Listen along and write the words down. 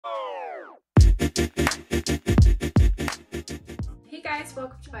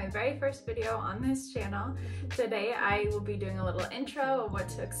to my very first video on this channel. Today I will be doing a little intro of what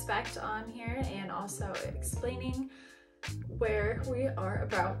to expect on here and also explaining where we are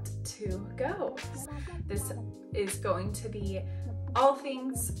about to go. This is going to be all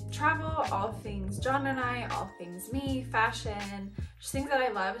things travel, all things John and I, all things me, fashion, just things that I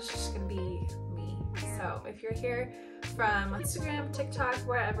love. It's just gonna be me. So if you're here from Instagram, TikTok,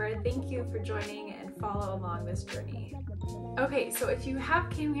 wherever, thank you for joining and follow along this journey. Okay, so if you have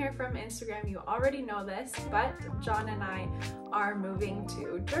came here from Instagram, you already know this, but John and I are moving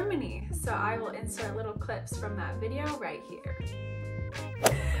to Germany. So I will insert little clips from that video right here.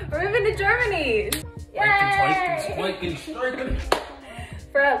 We're moving to Germany! Yay!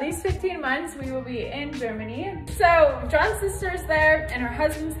 For at least 15 months, we will be in Germany. So John's sister's there and her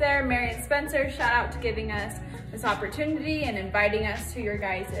husband's there, Mary and Spencer. Shout out to giving us this opportunity and inviting us to your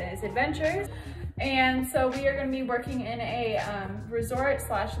guys' adventures. And so we are going to be working in a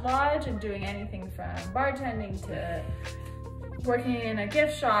resort/lodge and doing anything from bartending to working in a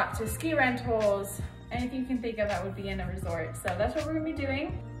gift shop to ski rentals, anything you can think of that would be in a resort. So that's what we're going to be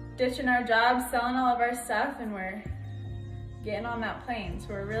doing. Ditching our jobs, selling all of our stuff, and we're getting on that plane. So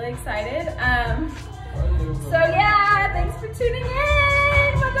we're really excited. So yeah, thanks for tuning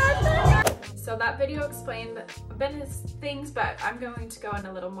in. My gosh. So that video explained a bit of things, but I'm going to go in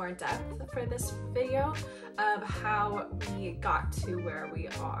a little more depth for this video of how we got to where we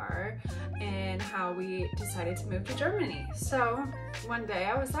are and how we decided to move to Germany. So one day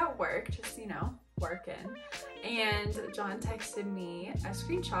I was at work, just, you know, working, and John texted me a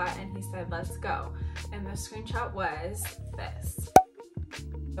screenshot and he said, let's go. And the screenshot was this.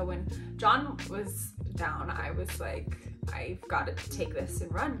 So when John was down, I was like, I've got to take this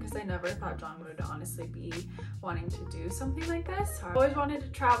and run, because I never thought John would honestly be wanting to do something like this. I always wanted to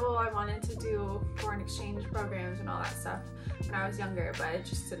travel. I wanted to do foreign exchange programs and all that stuff when I was younger, but it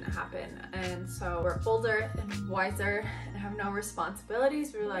just didn't happen. And so we're older and wiser and have no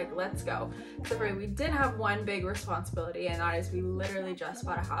responsibilities. We were like, let's go. Except for we did have one big responsibility, and that is we literally just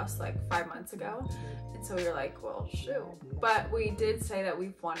bought a house like 5 months ago. And so we were like, well, shoot. But we did say that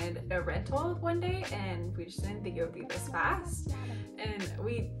we wanted a rental one day, and we just didn't think it would be this fast. And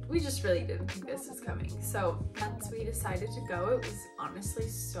we just really didn't think this was coming. So once we decided to go, it was honestly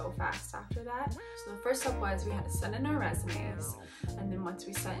so fast after that. So the first step was we had to send in our resumes. And then once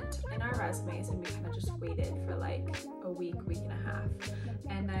we sent in our resumes, and we kind of just waited for like a week and a half.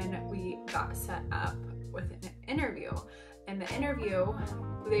 And then we got set up with an interview. And the interview,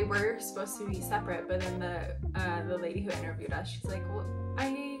 they were supposed to be separate, but then the lady who interviewed us, she's like, well,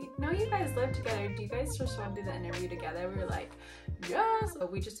 I know you guys live together. Do you guys just want to do the interview together? We were like, yes. So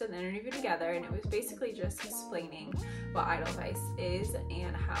we just did the interview together, and it was basically just explaining what Edelweiss is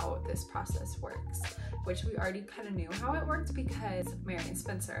and how this process works, which we already kind of knew how it worked because Mary and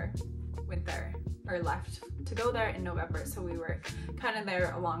Spencer went there, or left to go there in November. So we were kind of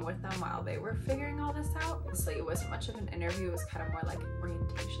there along with them while they were figuring all this out. So it wasn't much of an interview. It was kind of more like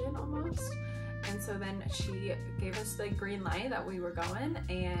orientation almost. And so then she gave us the green light that we were going.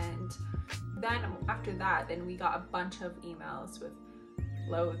 And then after that, then we got a bunch of emails with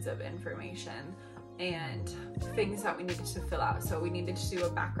loads of information and things that we needed to fill out. So we needed to do a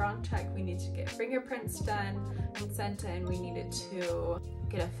background check. We needed to get fingerprints done and sent in. We needed to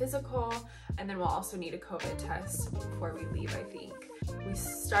get a physical, and then we'll also need a COVID test before we leave, I think. We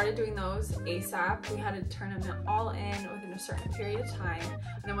started doing those ASAP. We had to turn them all in within a certain period of time.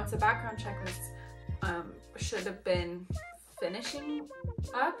 And then once the background check was, should have been finishing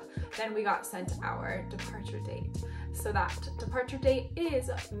up, then we got sent our departure date. So that departure date is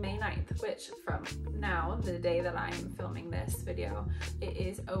May 9th, which from now, the day that I'm filming this video, it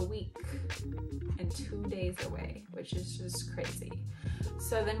is a week and 2 days away, which is just crazy.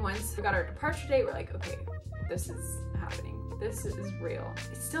 So then once we got our departure date, we're like, okay, this is happening. This is real.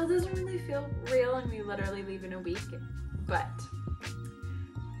 It still doesn't really feel real, and we literally leave in a week, but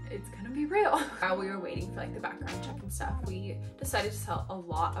it's gonna be real. While we were waiting for like the background check and stuff, we decided to sell a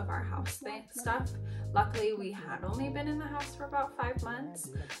lot of our house stuff. Luckily, we had only been in the house for about 5 months,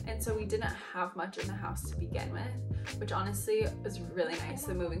 and so we didn't have much in the house to begin with, which honestly was really nice.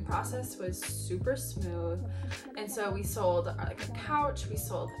 The moving process was super smooth, and so we sold like a couch, we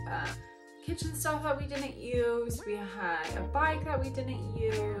sold kitchen stuff that we didn't use, we had a bike that we didn't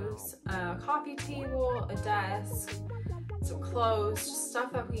use, a coffee table, a desk, some clothes, just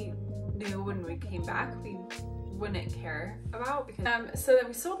stuff that we knew when we came back we wouldn't care about. Because, so then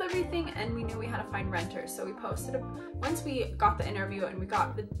we sold everything, and we knew we had to find renters. So we posted once we got the interview, and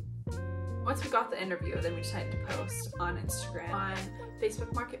once we got the interview, then we decided to post on Instagram, on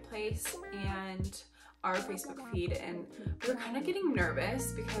Facebook Marketplace, and our Facebook feed, and we were kind of getting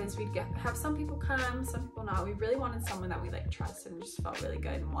nervous because we'd have some people come, some people not. We really wanted someone that we like trust and just felt really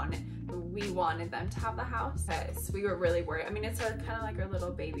good and we wanted them to have the house, because we were really worried. I mean, it's kind of like our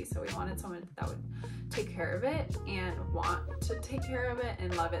little baby, so we wanted someone that would take care of it and want to take care of it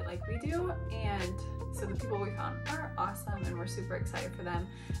and love it like we do. And so the people we found are awesome, and we're super excited for them.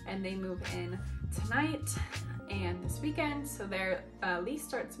 And they move in tonight and this weekend, so their lease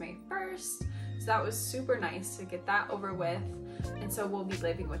starts May 1st. So that was super nice to get that over with. And so we'll be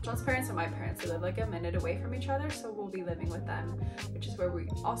living with John's parents and my parents. They live like a minute away from each other, so we'll be living with them, which is where we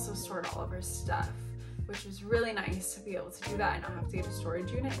also stored all of our stuff, which was really nice to be able to do that and not have to get a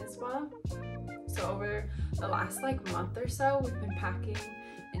storage unit as well. So over the last like month or so, we've been packing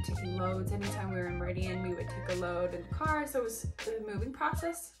and taking loads. Anytime we were in Meridian, we would take a load in the car. So the moving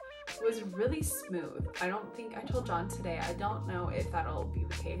process was really smooth. I told John today, I don't know if that'll be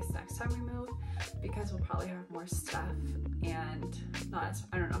the case next time we move, because we'll probably have more stuff and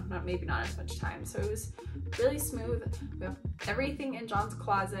maybe not as much time. So it was really smooth. We have everything in John's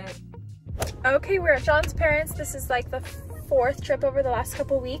closet. Okay, we're at John's parents'. This is like the 4th trip over the last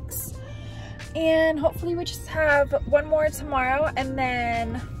couple weeks. And hopefully we just have one more tomorrow, and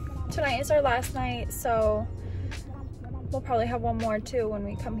then tonight is our last night, so we'll probably have one more too when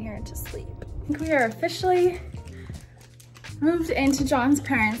we come here to sleep. I think we are officially moved into John's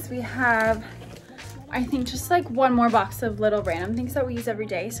parents'. We have, I think, just like one more box of little random things that we use every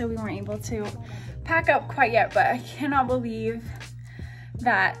day, so we weren't able to pack up quite yet, but I cannot believe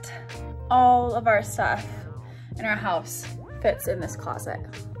that all of our stuff in our house fits in this closet.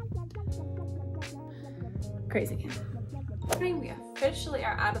 Crazy. We officially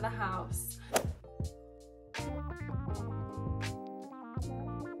are out of the house.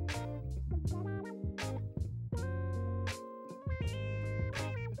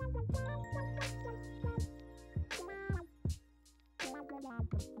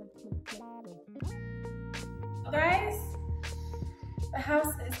 Guys, the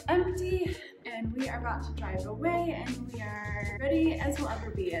house is empty and we are about to drive away, and we are ready as we'll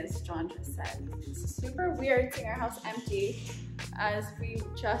ever be, as John just said. It's super weird seeing our house empty, as we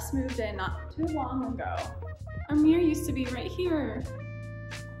just moved in not too long ago. Our mirror used to be right here.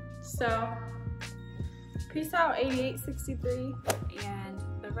 So, peace out, 8863. And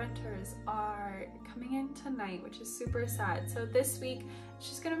the renters are coming in tonight, which is super sad. So this week, it's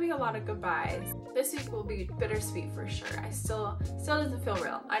just gonna be a lot of goodbyes. This week will be bittersweet for sure. I still doesn't feel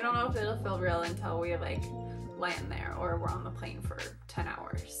real. I don't know if it'll feel real until we like land there or we're on the plane for 10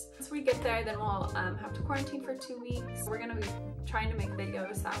 hours. Once we get there, then we'll have to quarantine for 2 weeks. We're gonna be trying to make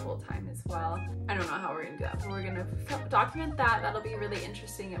videos that whole time as well. I don't know how we're gonna do that, but we're gonna document that. That'll be really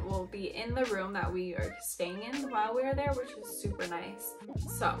interesting. It will be in the room that we are staying in while we're there, which is super nice.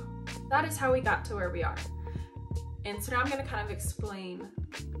 So that is how we got to where we are. And so now I'm gonna kind of explain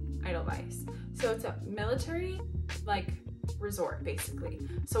Edelweiss. So it's a military resort basically.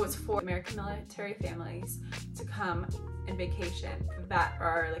 So it's for American military families to come and vacation that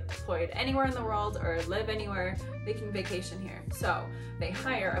are like deployed anywhere in the world or live anywhere. They can vacation here. So they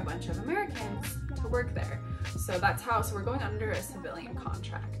hire a bunch of Americans to work there. So that's how, so we're going under a civilian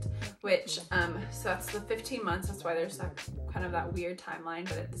contract, which, so that's the 15 months. That's why there's that kind of that weird timeline,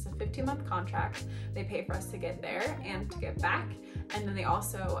 but it's a 15-month contract. They pay for us to get there and to get back. And then they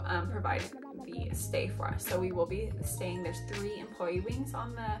also provide the stay for us. So we will be staying, there's 3 employee wings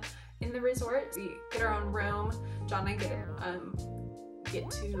in the resort. We get our own room. John and I get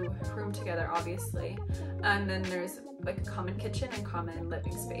to room together, obviously. And then there's like a common kitchen and common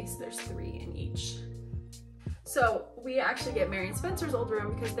living space. There's 3 in each. So we actually get Mary and Spencer's old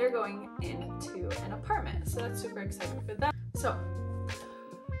room because they're going into an apartment. So that's super exciting for them. So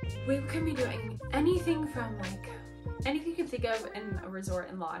we can be doing anything from anything you can think of in a resort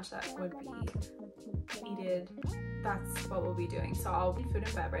and lodge that would be needed. That's what we'll be doing. So I'll be food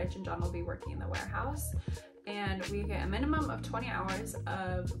and beverage, and John will be working in the warehouse. And we get a minimum of 20 hours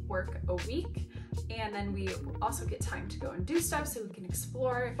of work a week. And then we also get time to go and do stuff so we can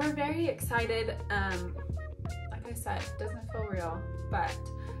explore. We're very excited. Like I said, it doesn't feel real, but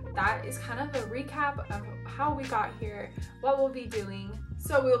that is kind of a recap of how we got here, what we'll be doing.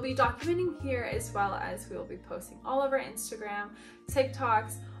 So we'll be documenting here, as well as we will be posting all over Instagram,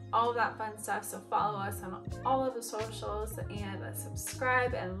 TikToks, all of that fun stuff. So follow us on all of the socials and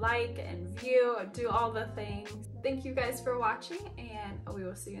subscribe and like and view, do all the things. Thank you guys for watching, and we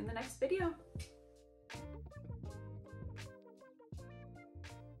will see you in the next video.